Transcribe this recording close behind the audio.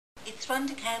it's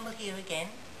Rhonda Campbell here again,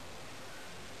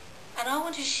 and I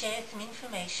want to share some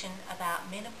information about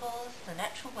Menopause, the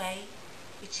Natural Way,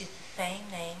 which is the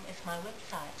same name as my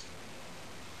website.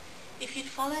 If you've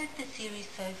followed the series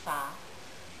so far,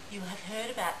 you have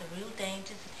heard about the real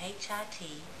dangers of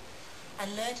HRT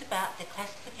and learnt about the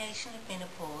classification of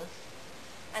menopause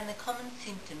and the common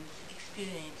symptoms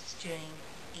experienced during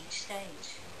each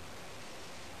stage.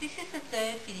 This is the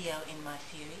third video in my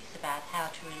series about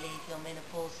how to relieve your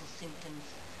menopausal symptoms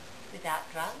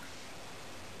without drugs.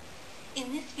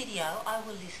 In this video I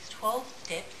will list 12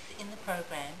 steps in the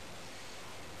program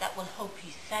that will help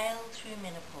you sail through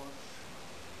menopause.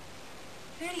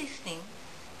 If you're listening,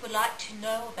 would like to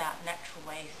know about natural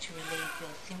ways to relieve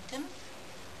your symptoms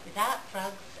without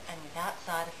drugs and without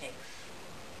side effects.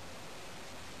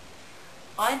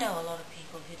 I know a lot of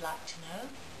people who'd like to know.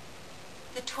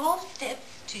 The 12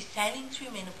 steps to sailing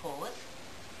through menopause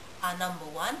are: number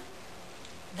 1,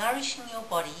 nourishing your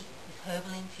body with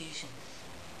herbal infusions.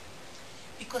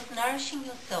 Because nourishing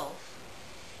yourself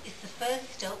is the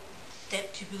first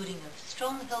step to building a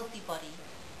strong, healthy body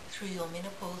through your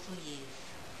menopausal years.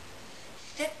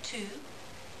 Step 2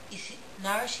 is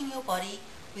nourishing your body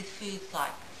with foods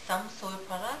like some soy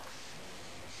products,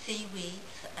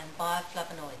 seaweeds and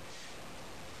bioflavonoids.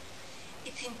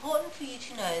 It's important for you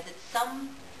to know that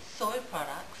some soy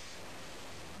products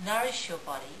nourish your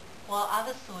body while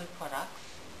other soy products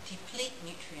deplete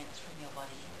nutrients from your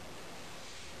body.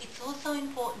 It's also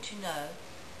important to know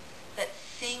that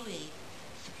seaweed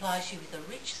supplies you with a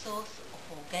rich source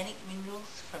of organic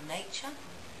minerals from nature,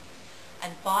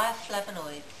 and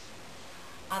bioflavonoids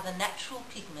are the natural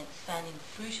pigments found in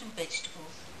fruit and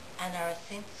vegetables and are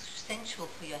essential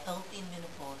for your health in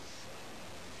menopause.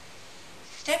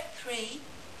 Step 3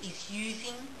 is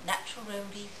using natural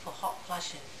remedies for hot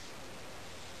flushes.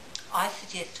 I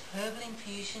suggest herbal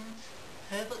infusions,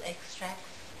 herbal extracts,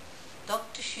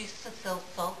 Dr. Schuster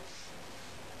self salts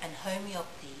and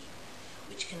homeopathy,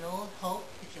 which can all help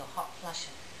with your hot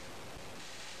flushes.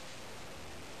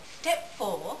 Step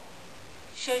 4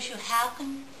 shows you how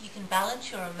you can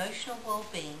balance your emotional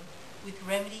well-being with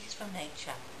remedies from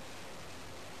nature.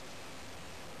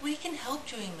 We can help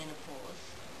during menopause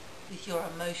with your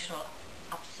emotional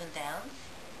ups and downs.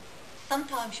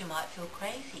 Sometimes you might feel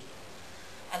crazy,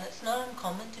 and it's not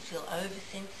uncommon to feel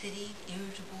oversensitive,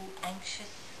 irritable,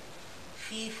 anxious,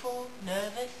 fearful,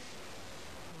 nervous,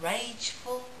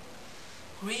 rageful,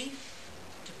 grief,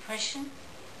 depression,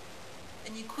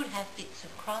 and you could have fits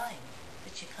of crying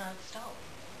that you can't stop.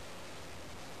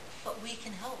 But we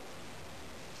can help.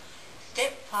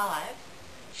 Step 5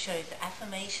 shows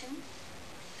affirmations,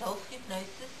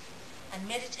 self-hypnosis and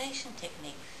meditation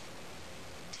techniques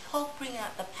to help bring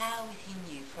out the power within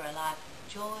you for a life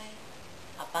of joy,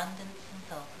 abundance and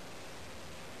health.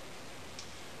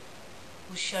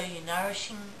 We'll show you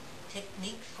nourishing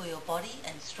techniques for your body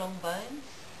and strong bones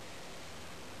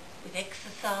with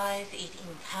exercise,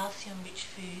 eating calcium-rich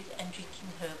food and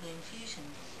drinking herbal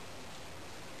infusions.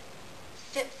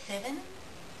 Step 7,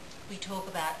 we talk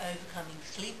about overcoming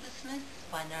sleeplessness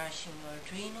by nourishing your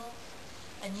adrenals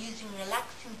and using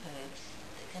relaxing herbs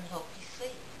that can help you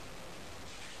sleep.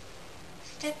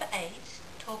 Step 8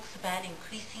 talks about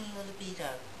increasing your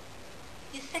libido.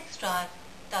 Your sex drive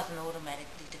doesn't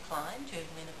automatically decline during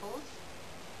menopause,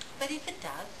 but if it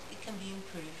does, it can be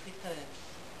improved with herbs.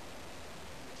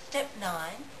 Step 9,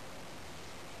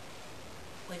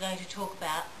 we're going to talk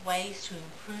about ways to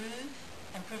improve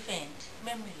and prevent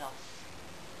memory loss.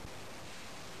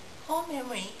 Poor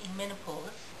memory in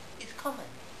menopause is common.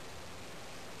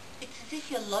 It's as if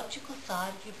your logical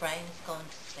side of your brain has gone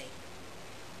to sleep.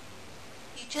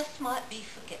 You just might be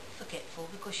forgetful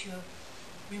because you're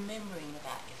remembering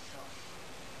about yourself.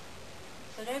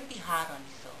 So don't be hard on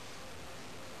yourself.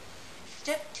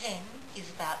 Step 10 is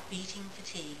about beating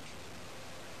fatigue.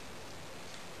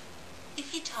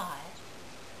 If you're tired,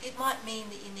 it might mean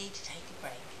that you need to take a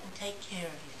break and take care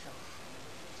of yourself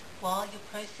while you're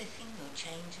processing your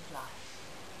change of life.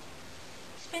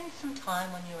 Spend some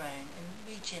time on your own and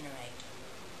regenerate.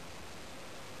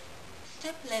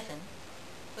 Step 11,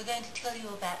 we're going to tell you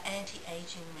about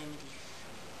anti-aging remedies.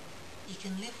 You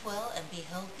can live well and be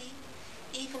healthy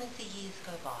even as the years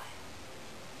go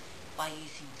by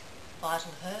using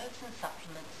vital herbs and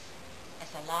supplements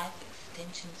as a life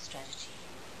extension strategy.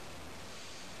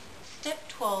 Step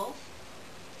 12,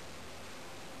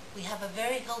 we have a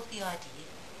very healthy idea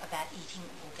about eating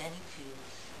organic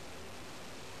foods.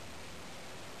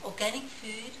 Organic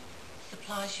food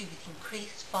supplies you with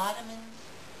increased vitamins,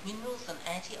 minerals and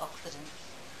antioxidants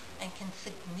and can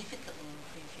significantly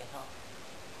improve your health.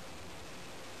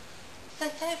 So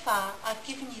far I've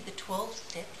given you the 12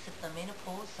 steps of the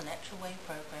Menopause the Natural Way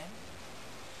program,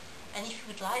 and if you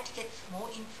would like to get some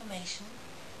more information,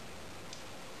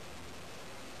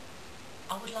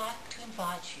 I would like to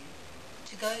invite you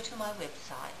to go to my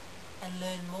website and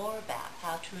learn more about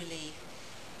how to relieve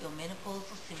your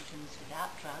menopausal symptoms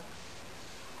without drugs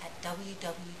at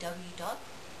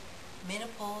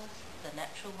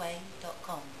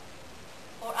www.menopausethanaturalway.com,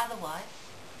 or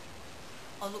otherwise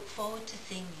I'll look forward to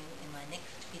seeing you in my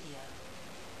next video.